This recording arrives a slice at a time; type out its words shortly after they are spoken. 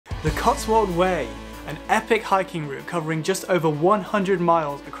The Cotswold Way, an epic hiking route covering just over 100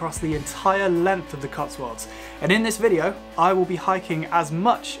 miles across the entire length of the Cotswolds. And in this video, I will be hiking as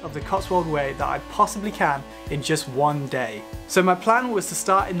much of the Cotswold Way that I possibly can in just one day. So my plan was to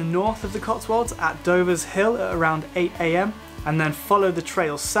start in the north of the Cotswolds at Dover's Hill at around 8 AM and then follow the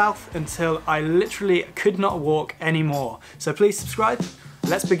trail south until I literally could not walk anymore. So please subscribe,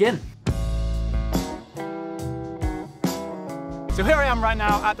 let's begin. So here I am right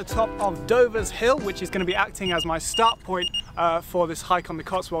now at the top of Dover's Hill, which is going to be acting as my start point for this hike on the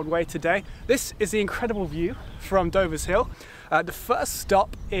Cotswold Way today. This is the incredible view from Dover's Hill. The first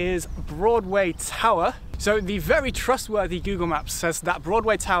stop is Broadway Tower. So the very trustworthy Google Maps says that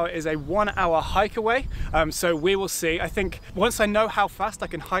Broadway Tower is a 1 hour hike away. So we will see. I think once I know how fast I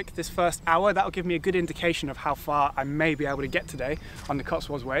can hike this first hour, that'll give me a good indication of how far I may be able to get today on the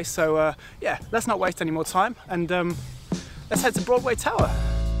Cotswold Way. So yeah, let's not waste any more time and let's head to Broadway Tower.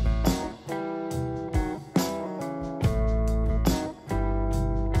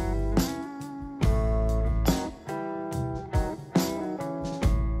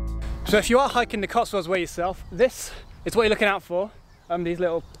 So if you are hiking the Cotswolds Way yourself, this is what you're looking out for. These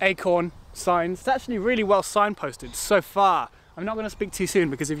little acorn signs. It's actually really well signposted so far. I'm not going to speak too soon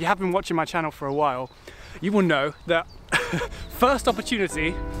because if you have been watching my channel for a while, you will know that first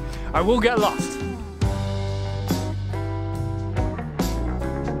opportunity, I will get lost.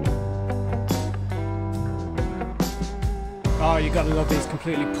 Oh, you gotta love these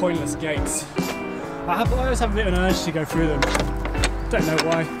completely pointless gates. I always have a bit of an urge to go through them. Don't know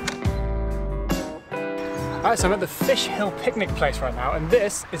why. Alright, so I'm at the Fish Hill picnic place right now, and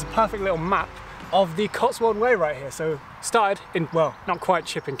this is a perfect little map of the Cotswold Way right here. So started in, well, not quite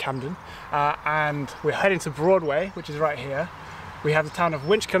Chipping Camden, and we're heading to Broadway, which is right here. We have the town of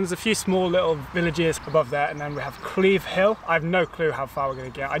Winchcombe, there's a few small little villages above there, and then we have Cleve Hill. I have no clue how far we're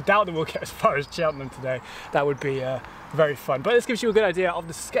going to get. I doubt that we'll get as far as Cheltenham today. That would be very fun. But this gives you a good idea of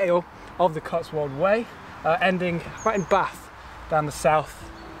the scale of the Cotswold Way, ending right in Bath, down the south,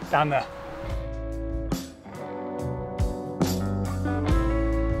 down there.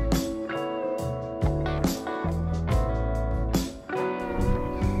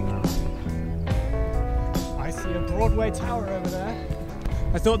 I see a Broadway Tower over there.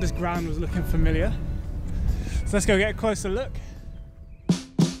 I thought this ground was looking familiar. So let's go get a closer look.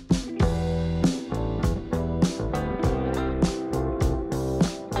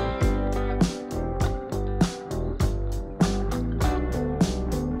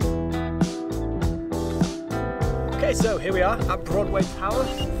 Okay, so here we are at Broadway Tower,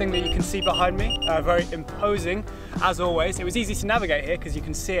 the thing that you can see behind me, very imposing as always. It was easy to navigate here because you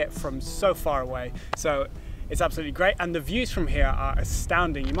can see it from so far away, so it's absolutely great, and the views from here are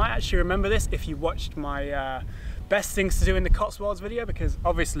astounding. You might actually remember this if you watched my best things to do in the Cotswolds video, because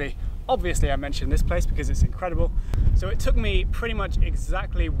obviously I mentioned this place because it's incredible. So it took me pretty much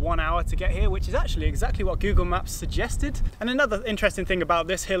exactly 1 hour to get here, which is actually exactly what Google Maps suggested. And another interesting thing about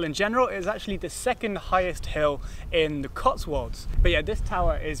this hill in general is actually the second highest hill in the Cotswolds. But yeah, this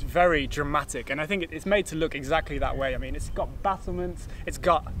tower is very dramatic, and I think it's made to look exactly that way. I mean, it's got battlements, it's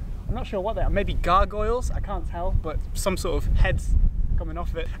got, I'm not sure what they are, maybe gargoyles, I can't tell, but some sort of heads coming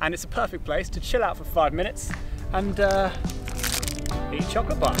off of it. And it's a perfect place to chill out for 5 minutes and eat a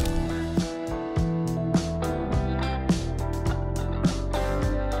chocolate bar.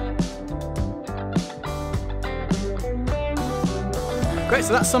 Great,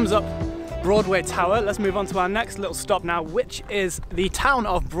 so that sums up Broadway Tower. Let's move on to our next little stop now, which is the town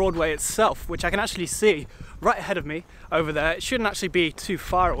of Broadway itself, which I can actually see right ahead of me over there. It shouldn't actually be too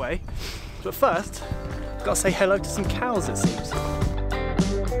far away. But first, I've got to say hello to some cows, it seems.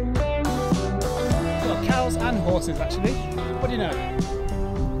 Well, cows and horses, actually. What do you know?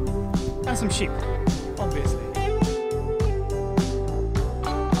 And some sheep, obviously.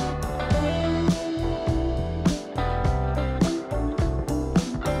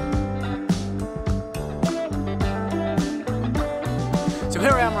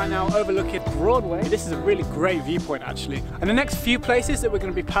 Here I am right now overlooking Broadway. This is a really great viewpoint actually. And the next few places that we're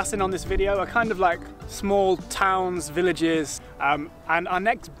going to be passing on this video are kind of like small towns, villages, and our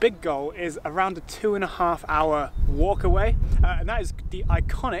next big goal is around a 2.5 hour walk away, and that is the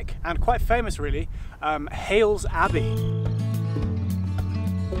iconic and quite famous really, Hales Abbey.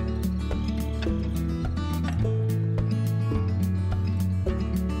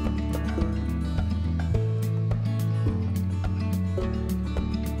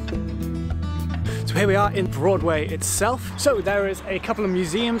 So here we are in Broadway itself. So there is a couple of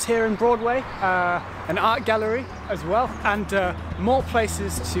museums here in Broadway, an art gallery as well, and more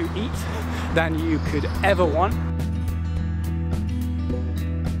places to eat than you could ever want.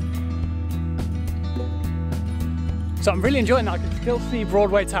 So I'm really enjoying that. I can still see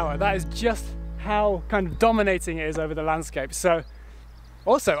Broadway Tower. That is just how kind of dominating it is over the landscape. So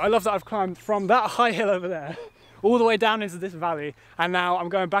also, I love that I've climbed from that high hill over there all the way down into this valley, and now I'm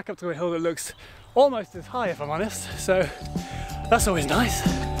going back up to a hill that looks almost as high, if I'm honest. So that's always nice.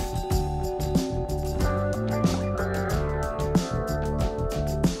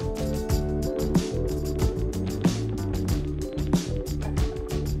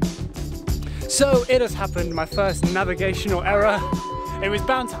 So it has happened, my first navigational error. It was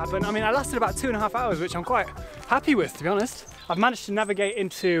bound to happen. I mean, I lasted about 2.5 hours, which I'm quite happy with, to be honest. I've managed to navigate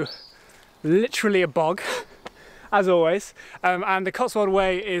into literally a bog, as always. And the Cotswold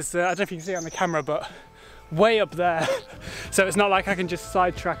Way is, I don't know if you can see it on the camera, but way up there. So it's not like I can just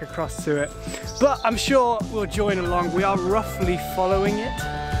sidetrack across to it. But I'm sure we'll join along. We are roughly following it.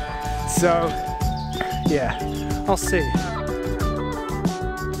 So yeah, I'll see.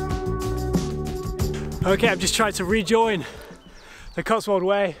 Okay, I've just tried to rejoin the Cotswold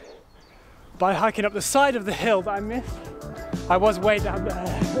Way by hiking up the side of the hill that I missed. I was way down there.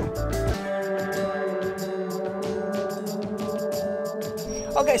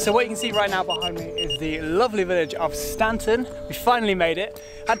 Okay, so what you can see right now behind me is the lovely village of Stanton. We finally made it.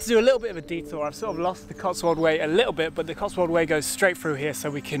 Had to do a little bit of a detour. I've sort of lost the Cotswold Way a little bit, but the Cotswold Way goes straight through here so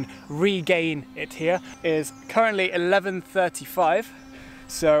we can regain it here. It is currently 11:35,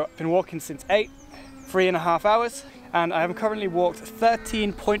 so I've been walking since 8, 3.5 hours, and I have currently walked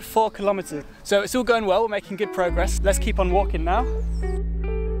 13.4 kilometers. So it's all going well, we're making good progress. Let's keep on walking now.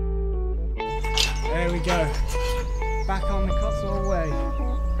 There we go. Back on the Cotswold Way.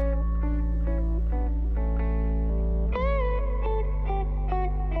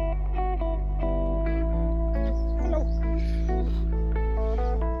 Hello.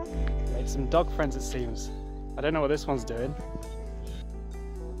 Made some dog friends, it seems. I don't know what this one's doing.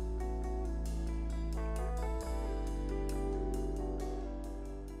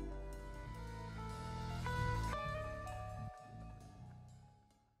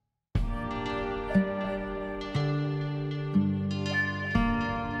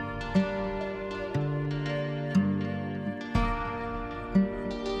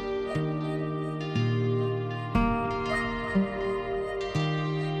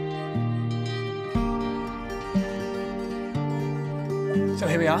 So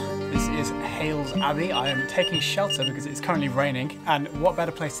here we are, this is Hales Abbey. I am taking shelter because it's currently raining, and what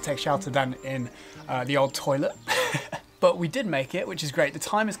better place to take shelter than in the old toilet. But we did make it, which is great. The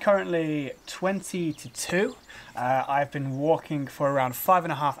time is currently 20 to 2. I've been walking for around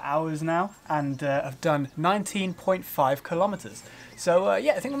 5.5 hours now, and have done 19.5 kilometers. So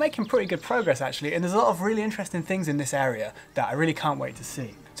yeah, I think we're making pretty good progress actually, and there's a lot of really interesting things in this area that I really can't wait to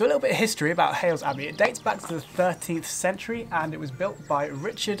see. So a little bit of history about Hales Abbey. It dates back to the 13th century, and it was built by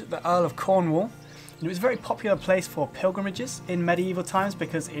Richard, the Earl of Cornwall. And it was a very popular place for pilgrimages in medieval times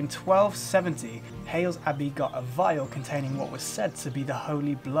because in 1270, Hales Abbey got a vial containing what was said to be the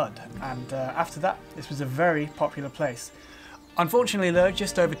holy blood. And after that, this was a very popular place. Unfortunately though,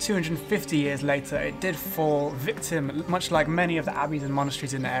 just over 250 years later, it did fall victim, much like many of the abbeys and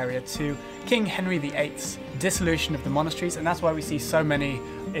monasteries in the area, to King Henry VIII's dissolution of the monasteries, and that's why we see so many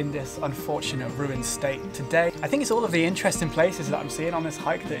in this unfortunate ruined state today. I think it's all of the interesting places that I'm seeing on this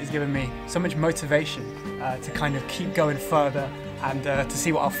hike that is giving me so much motivation to kind of keep going further and to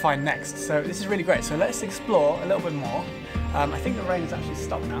see what I'll find next. So this is really great. So let's explore a little bit more. I think the rain has actually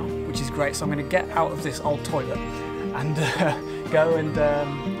stopped now, which is great. So I'm going to get out of this old toilet and go and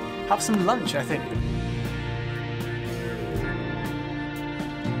have some lunch, I think.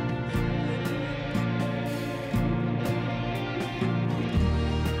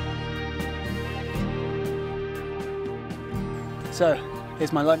 So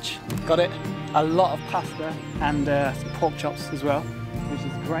here's my lunch, got it. A lot of pasta and some pork chops as well, which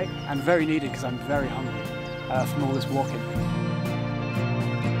is great and very needed because I'm very hungry from all this walking.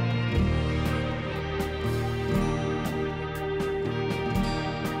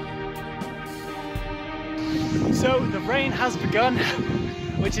 So the rain has begun,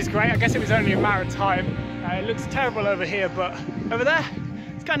 which is great. I guess it was only a matter of time. It looks terrible over here, but over there,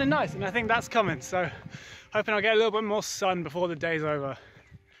 it's kind of nice, and I think that's coming. So hoping I'll get a little bit more sun before the day's over.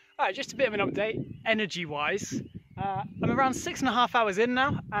 All right, just a bit of an update, energy-wise. I'm around 6.5 hours in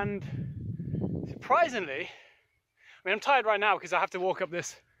now, and surprisingly, I mean, I'm tired right now because I have to walk up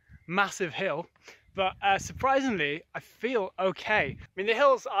this massive hill, but surprisingly, I feel okay. I mean, the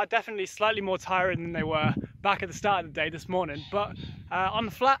hills are definitely slightly more tiring than they were back at the start of the day this morning, but on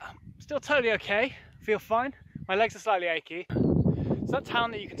the flat, still totally okay. Feel fine. My legs are slightly achy. So that town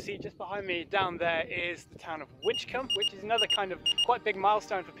that you can see just behind me down there is the town of Winchcombe, which is another kind of quite big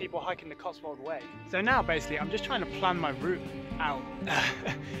milestone for people hiking the Cotswold Way. So now basically I'm just trying to plan my route out.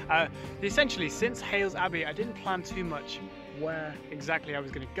 Essentially, since Hales Abbey, I didn't plan too much where exactly I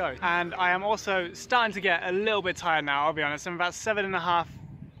was going to go. And I am also starting to get a little bit tired now, I'll be honest. I'm about 7.5,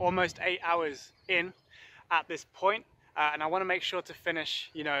 almost 8 hours in at this point. And I want to make sure to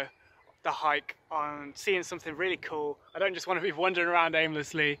finish, you know, the hike on seeing something really cool. I don't just want to be wandering around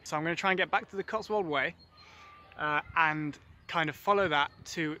aimlessly. So I'm going to try and get back to the Cotswold Way and kind of follow that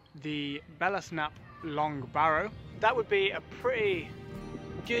to the Belas Knap long Barrow. That would be a pretty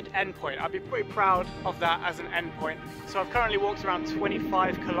good endpoint. I'd be pretty proud of that as an endpoint. So I've currently walked around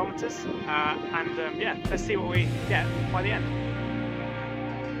 25 kilometers yeah, let's see what we get by the end.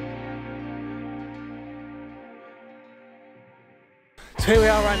 So here we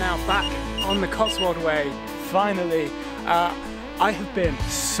are right now, back on the Cotswold Way, finally. I have been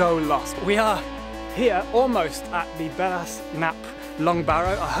so lost. We are here almost at the Belas Knap long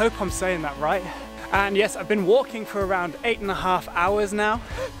Barrow. I hope I'm saying that right. And yes, I've been walking for around 8.5 hours now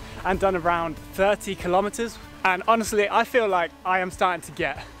and done around 30 kilometers. And honestly, I feel like I am starting to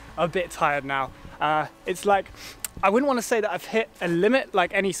get a bit tired now. It's like, I wouldn't want to say that I've hit a limit,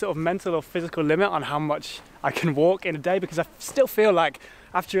 like any sort of mental or physical limit on how much I can walk in a day, because I still feel like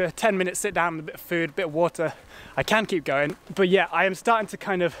after a 10-minute sit down with a bit of food, a bit of water, I can keep going. But yeah, I am starting to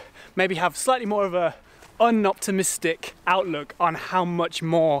kind of maybe have slightly more of a unoptimistic outlook on how much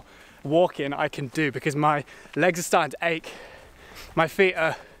more walking I can do, because my legs are starting to ache, my feet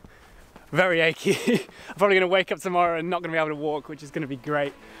are very achy. I'm probably going to wake up tomorrow and not going to be able to walk, which is going to be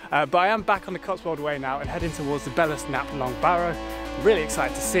great. But I am back on the Cotswold Way now and heading towards the Belas Knap long Barrow. I'm really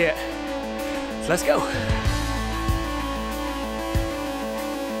excited to see it. So let's go.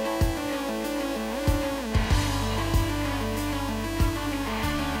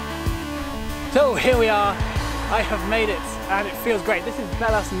 So here we are. I have made it and it feels great. This is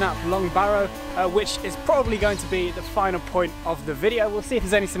Belas Knap long Barrow, which is probably going to be the final point of the video. We'll see if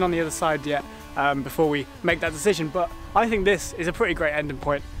there's anything on the other side yet before we make that decision, but I think this is a pretty great ending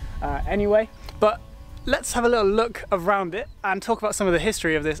point anyway. But let's have a little look around it and talk about some of the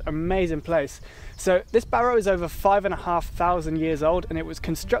history of this amazing place. So this barrow is over 5,500 years old, and it was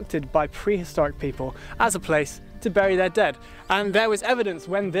constructed by prehistoric people as a place to bury their dead. And there was evidence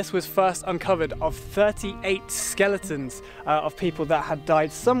when this was first uncovered of 38 skeletons of people that had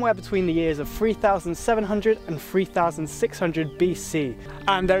died somewhere between the years of 3,700 and 3,600 BC.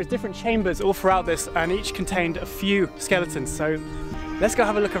 And there is different chambers all throughout this, and each contained a few skeletons. So let's go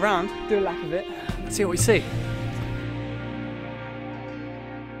have a look around, do a lap of it, and see what we see.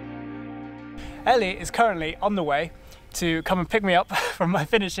 Ellie is currently on the way to come and pick me up from my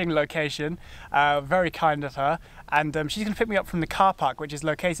finishing location. Very kind of her. And she's going to pick me up from the car park, which is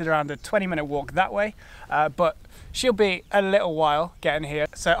located around a 20-minute walk that way. But she'll be a little while getting here.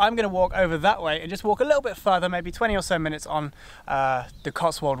 So I'm going to walk over that way and just walk a little bit further, maybe 20 or so minutes on the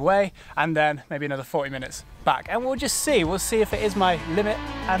Cotswold Way, and then maybe another 40 minutes back. And we'll just see. We'll see if it is my limit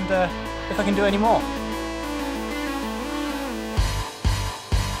and if I can do any more.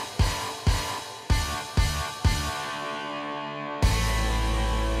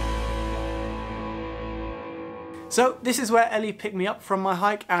 So this is where Ellie picked me up from my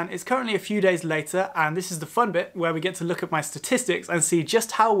hike, and it's currently a few days later, and this is the fun bit where we get to look at my statistics and see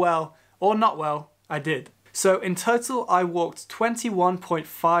just how well or not well I did. So in total I walked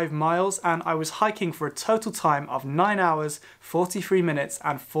 21.5 miles and I was hiking for a total time of 9 hours, 43 minutes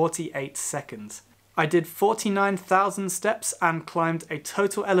and 48 seconds. I did 49,000 steps and climbed a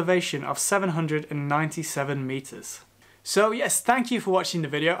total elevation of 797 meters. So yes, thank you for watching the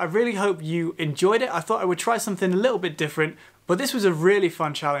video. I really hope you enjoyed it. I thought I would try something a little bit different, but this was a really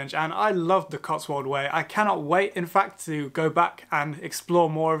fun challenge and I loved the Cotswold Way. I cannot wait, in fact, to go back and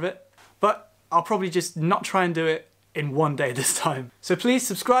explore more of it, but I'll probably just not try and do it in one day this time. So please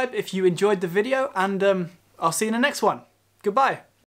subscribe if you enjoyed the video, and I'll see you in the next one. Goodbye.